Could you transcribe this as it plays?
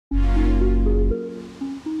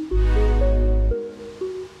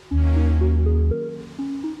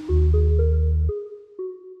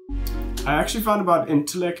I actually found about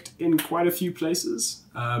Entelect in quite a few places.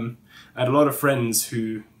 I had a lot of friends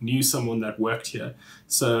who knew someone that worked here.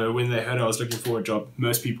 So when they heard I was looking for a job,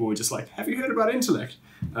 most people were just like, have you heard about Entelect?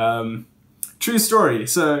 True story.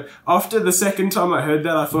 So after the second time I heard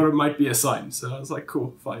that, I thought it might be a sign. So I was like,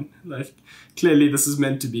 cool, fine. Like, clearly this is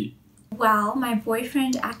meant to be. Well, my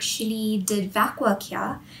boyfriend actually did VAC work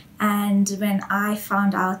here. And when I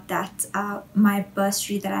found out that my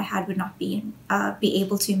bursary that I had would not be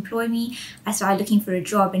able to employ me, I started looking for a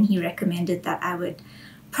job, and he recommended that I would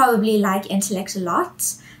probably like Entelect a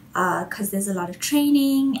lot because there's a lot of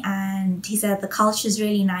training, and he said the culture is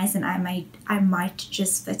really nice and I might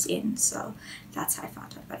just fit in. So that's how I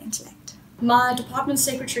found out about Entelect. My department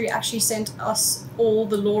secretary actually sent us all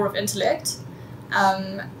the lore of Entelect.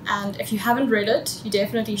 And if you haven't read it, you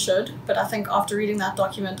definitely should. But I think after reading that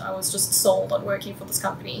document, I was just sold on working for this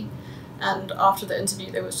company. And after the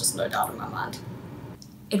interview, there was just no doubt in my mind.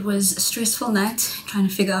 It was a stressful night trying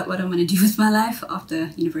to figure out what I'm going to do with my life after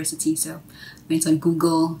university. So I went on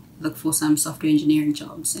Google, looked for some software engineering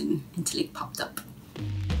jobs, and Entelect popped up.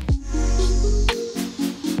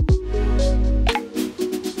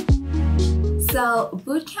 So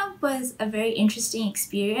bootcamp was a very interesting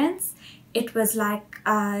experience. It was like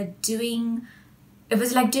doing my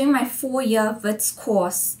 4-year WITS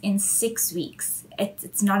course in 6 weeks.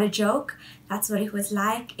 It's not a joke. That's what it was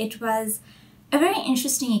like. It was a very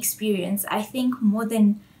interesting experience. I think more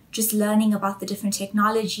than just learning about the different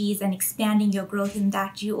technologies and expanding your growth in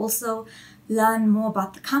that, you also learn more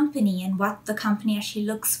about the company and what the company actually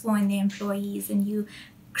looks for in their employees, and you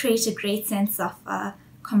create a great sense of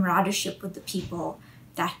camaraderie with the people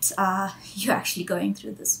that you're actually going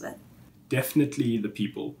through this with. Definitely the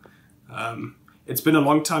people. It's been a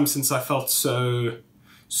long time since I felt so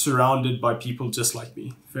surrounded by people just like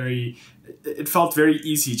me. It felt very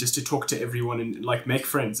easy just to talk to everyone and like make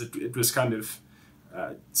friends. It was kind of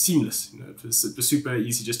seamless. You know, it was super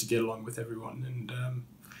easy just to get along with everyone. And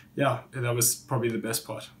yeah, that was probably the best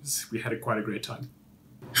part. We had quite a great time.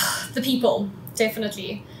 The people,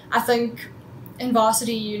 definitely. I think in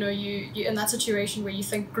varsity, you know, you're in that situation where you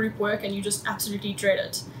think group work and you just absolutely dread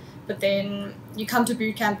it. But then you come to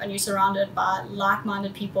boot camp and you're surrounded by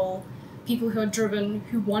like-minded people who are driven,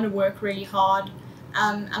 who want to work really hard,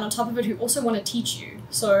 and on top of it, who also want to teach you.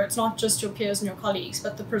 So it's not just your peers and your colleagues,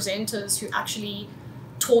 but the presenters who actually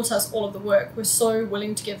taught us all of the work were so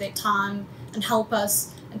willing to give their time and help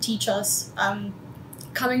us and teach us.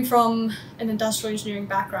 Coming from an industrial engineering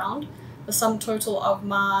background, the sum total of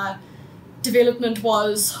my development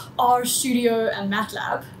was RStudio and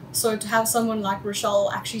MATLAB. So to have someone like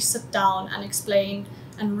Rochelle actually sit down and explain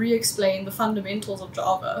and re-explain the fundamentals of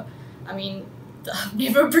Java, I mean, I've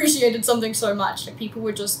never appreciated something so much. Like, people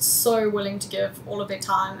were just so willing to give all of their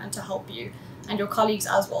time and to help you, and your colleagues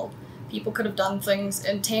as well. People could have done things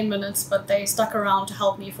in 10 minutes, but they stuck around to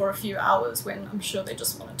help me for a few hours when I'm sure they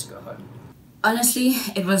just wanted to go home. Honestly,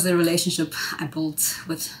 it was a relationship I built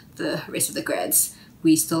with the rest of the grads.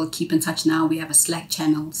 We still keep in touch now. We have a Slack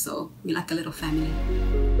channel, so we're like a little family.